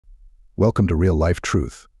Welcome to Real Life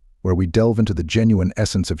Truth, where we delve into the genuine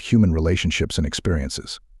essence of human relationships and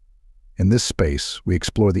experiences. In this space, we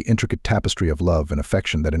explore the intricate tapestry of love and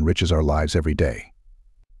affection that enriches our lives every day.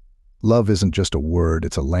 Love isn't just a word,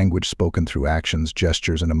 it's a language spoken through actions,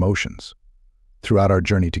 gestures, and emotions. Throughout our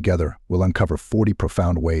journey together, we'll uncover 40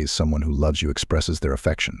 profound ways someone who loves you expresses their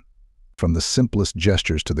affection. From the simplest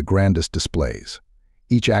gestures to the grandest displays,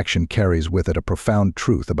 each action carries with it a profound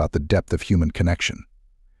truth about the depth of human connection.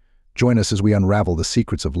 Join us as we unravel the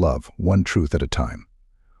secrets of love, one truth at a time.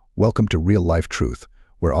 Welcome to Real Life Truth,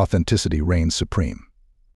 where authenticity reigns supreme.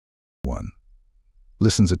 1.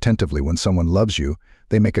 Listens attentively. When someone loves you,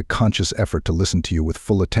 they make a conscious effort to listen to you with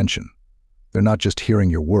full attention. They're not just hearing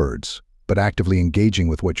your words, but actively engaging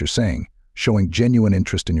with what you're saying, showing genuine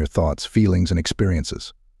interest in your thoughts, feelings, and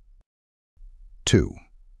experiences. 2.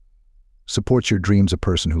 Supports your dreams. A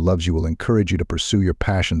person who loves you will encourage you to pursue your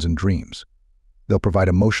passions and dreams. They'll provide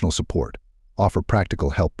emotional support, offer practical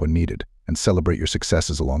help when needed, and celebrate your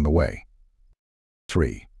successes along the way.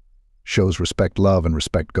 3. Shows respect. Love and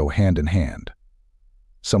respect go hand in hand.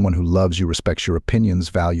 Someone who loves you respects your opinions,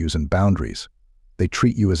 values, and boundaries. They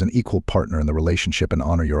treat you as an equal partner in the relationship and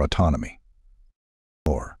honor your autonomy.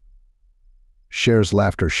 4. Shares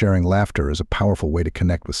laughter. Sharing laughter is a powerful way to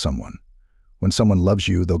connect with someone. When someone loves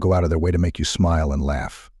you, they'll go out of their way to make you smile and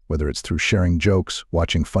laugh, whether it's through sharing jokes,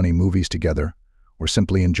 watching funny movies together, or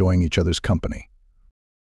simply enjoying each other's company.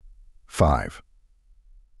 5.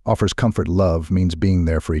 Offers comfort. Love means being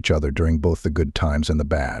there for each other during both the good times and the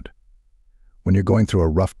bad. When you're going through a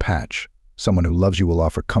rough patch, someone who loves you will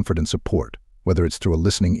offer comfort and support, whether it's through a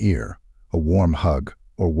listening ear, a warm hug,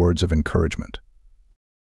 or words of encouragement.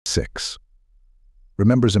 6.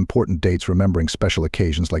 Remembers important dates. Remembering special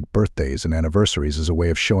occasions like birthdays and anniversaries is a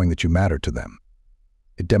way of showing that you matter to them.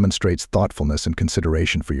 It demonstrates thoughtfulness and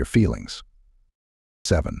consideration for your feelings.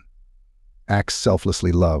 7. Acts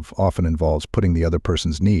selflessly. Love often involves putting the other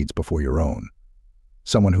person's needs before your own.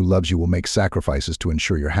 Someone who loves you will make sacrifices to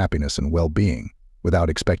ensure your happiness and well-being without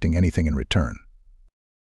expecting anything in return.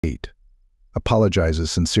 8. Apologizes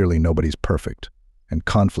sincerely. Nobody's perfect, and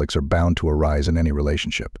conflicts are bound to arise in any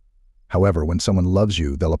relationship. However, when someone loves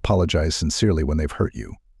you, they'll apologize sincerely when they've hurt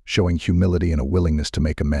you, showing humility and a willingness to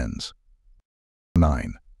make amends.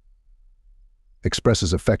 9.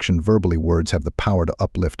 Expresses affection verbally. Words have the power to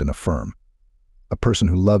uplift and affirm. A person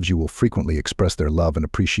who loves you will frequently express their love and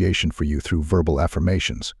appreciation for you through verbal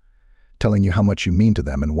affirmations, telling you how much you mean to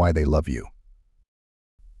them and why they love you.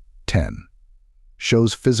 10.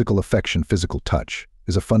 Shows physical affection. Physical touch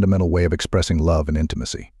is a fundamental way of expressing love and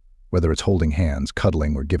intimacy. Whether it's holding hands,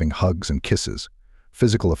 cuddling, or giving hugs and kisses,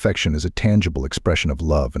 physical affection is a tangible expression of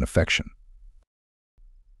love and affection.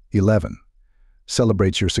 11.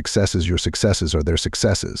 Celebrates your successes. Your successes are their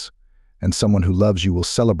successes, and someone who loves you will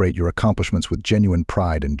celebrate your accomplishments with genuine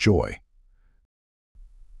pride and joy.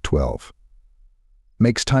 12.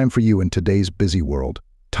 Makes time for you. In today's busy world,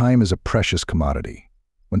 time is a precious commodity.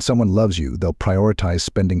 When someone loves you, they'll prioritize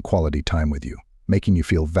spending quality time with you, making you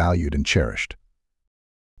feel valued and cherished.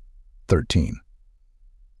 13.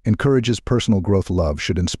 Encourages personal growth. Love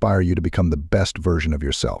should inspire you to become the best version of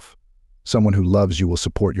yourself. Someone who loves you will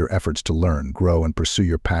support your efforts to learn, grow, and pursue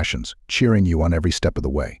your passions, cheering you on every step of the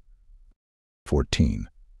way. 14.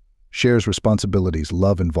 Shares responsibilities.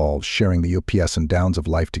 Love involves sharing the ups and downs of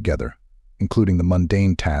life together, including the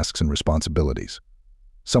mundane tasks and responsibilities.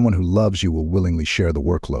 Someone who loves you will willingly share the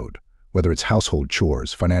workload, whether it's household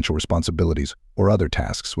chores, financial responsibilities, or other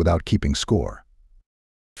tasks, without keeping score.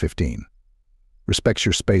 15. Respects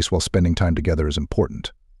your space. While spending time together is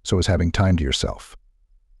important, so is having time to yourself.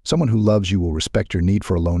 Someone who loves you will respect your need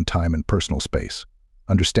for alone time and personal space,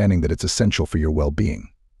 understanding that it's essential for your well-being.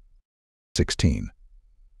 16.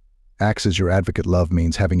 Acts as your advocate. Love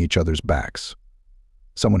means having each other's backs.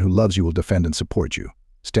 Someone who loves you will defend and support you,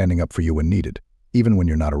 standing up for you when needed, even when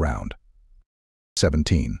you're not around.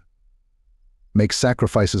 17. Makes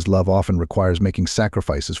sacrifices. Love often requires making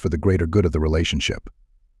sacrifices for the greater good of the relationship.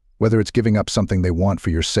 Whether it's giving up something they want for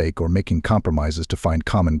your sake or making compromises to find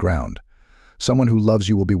common ground, someone who loves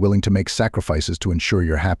you will be willing to make sacrifices to ensure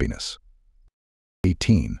your happiness.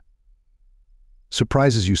 18.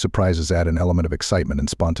 Surprises you. Surprises add an element of excitement and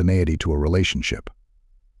spontaneity to a relationship.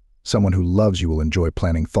 Someone who loves you will enjoy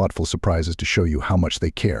planning thoughtful surprises to show you how much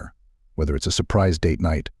they care, whether it's a surprise date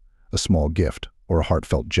night, a small gift, or a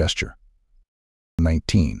heartfelt gesture.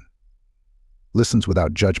 19. Listens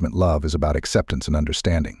without judgment. Love is about acceptance and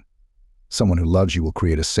understanding. Someone who loves you will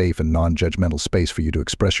create a safe and non-judgmental space for you to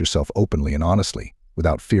express yourself openly and honestly,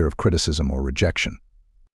 without fear of criticism or rejection.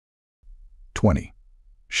 20.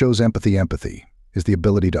 Shows empathy. Empathy is the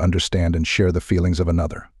ability to understand and share the feelings of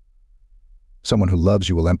another. Someone who loves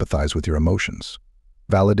you will empathize with your emotions,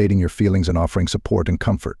 validating your feelings and offering support and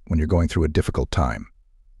comfort when you're going through a difficult time.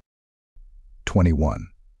 21.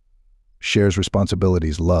 Shares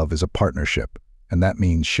responsibilities. Love is a partnership, and that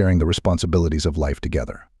means sharing the responsibilities of life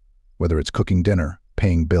together. Whether it's cooking dinner,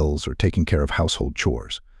 paying bills, or taking care of household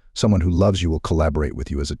chores, someone who loves you will collaborate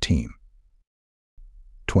with you as a team.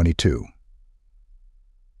 22.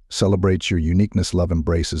 Celebrates your uniqueness. Love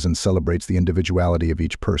embraces and celebrates the individuality of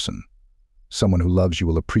each person. Someone who loves you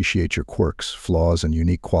will appreciate your quirks, flaws, and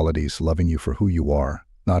unique qualities, loving you for who you are,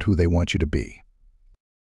 not who they want you to be.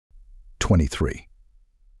 23.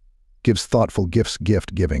 Gives thoughtful gifts.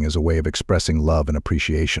 Gift giving is a way of expressing love and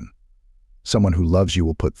appreciation. Someone who loves you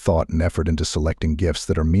will put thought and effort into selecting gifts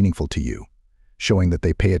that are meaningful to you, showing that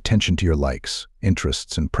they pay attention to your likes,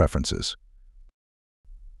 interests, and preferences.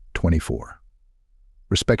 24.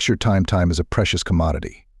 Respects your time. Time is a precious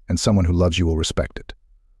commodity, and someone who loves you will respect it.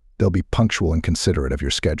 They'll be punctual and considerate of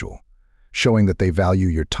your schedule, showing that they value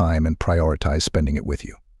your time and prioritize spending it with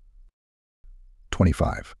you.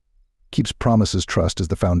 25. Keeps promises. Trust is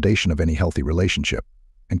the foundation of any healthy relationship,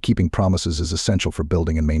 and keeping promises is essential for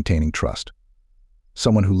building and maintaining trust.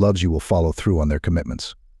 Someone who loves you will follow through on their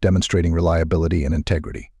commitments, demonstrating reliability and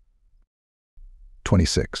integrity.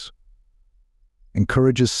 26.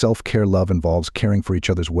 Encourages self-care. Love involves caring for each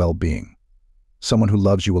other's well-being. Someone who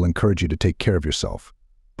loves you will encourage you to take care of yourself,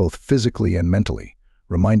 both physically and mentally,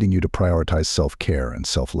 reminding you to prioritize self-care and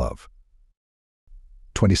self-love.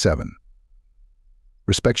 27.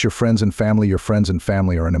 Respects your friends and family. Your friends and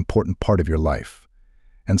family are an important part of your life,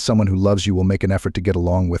 and someone who loves you will make an effort to get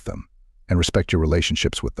along with them and respect your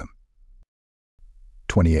relationships with them.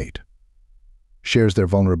 28. Shares their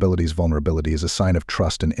vulnerabilities. Vulnerability is a sign of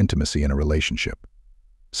trust and intimacy in a relationship.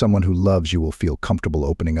 Someone who loves you will feel comfortable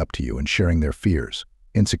opening up to you and sharing their fears,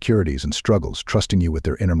 insecurities, and struggles, trusting you with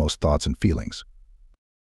their innermost thoughts and feelings.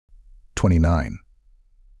 29.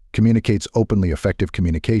 Communicates openly. Effective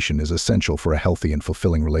communication is essential for a healthy and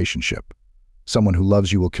fulfilling relationship. Someone who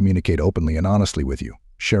loves you will communicate openly and honestly with you,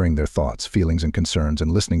 sharing their thoughts, feelings, and concerns,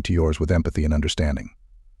 and listening to yours with empathy and understanding.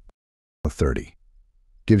 30.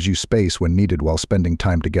 Gives you space when needed. While spending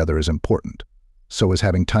time together is important, so is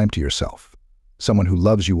having time to yourself. Someone who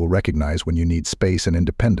loves you will recognize when you need space and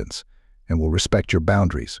independence, and will respect your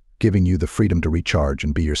boundaries, giving you the freedom to recharge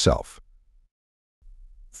and be yourself.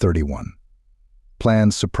 31.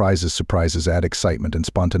 Plans. Surprises. Surprises add excitement and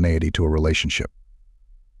spontaneity to a relationship.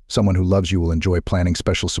 Someone who loves you will enjoy planning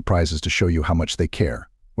special surprises to show you how much they care,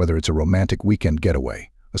 whether it's a romantic weekend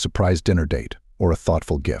getaway, a surprise dinner date, or a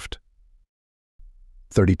thoughtful gift.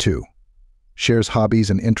 32. Shares hobbies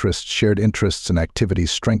and interests. Shared interests and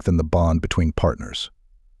activities strengthen the bond between partners.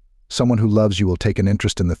 Someone who loves you will take an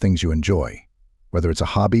interest in the things you enjoy, whether it's a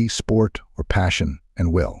hobby, sport, or passion,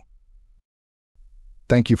 and will.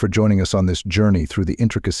 Thank you for joining us on this journey through the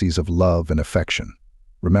intricacies of love and affection.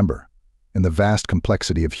 Remember, in the vast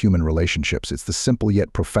complexity of human relationships, it's the simple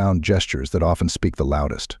yet profound gestures that often speak the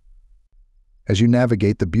loudest. As you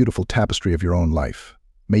navigate the beautiful tapestry of your own life,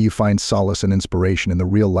 may you find solace and inspiration in the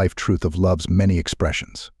real-life truth of love's many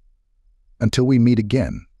expressions. Until we meet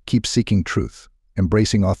again, keep seeking truth,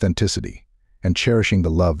 embracing authenticity, and cherishing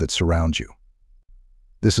the love that surrounds you.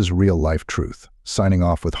 This is Real Life Truth, signing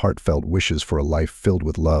off with heartfelt wishes for a life filled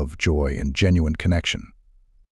with love, joy, and genuine connection.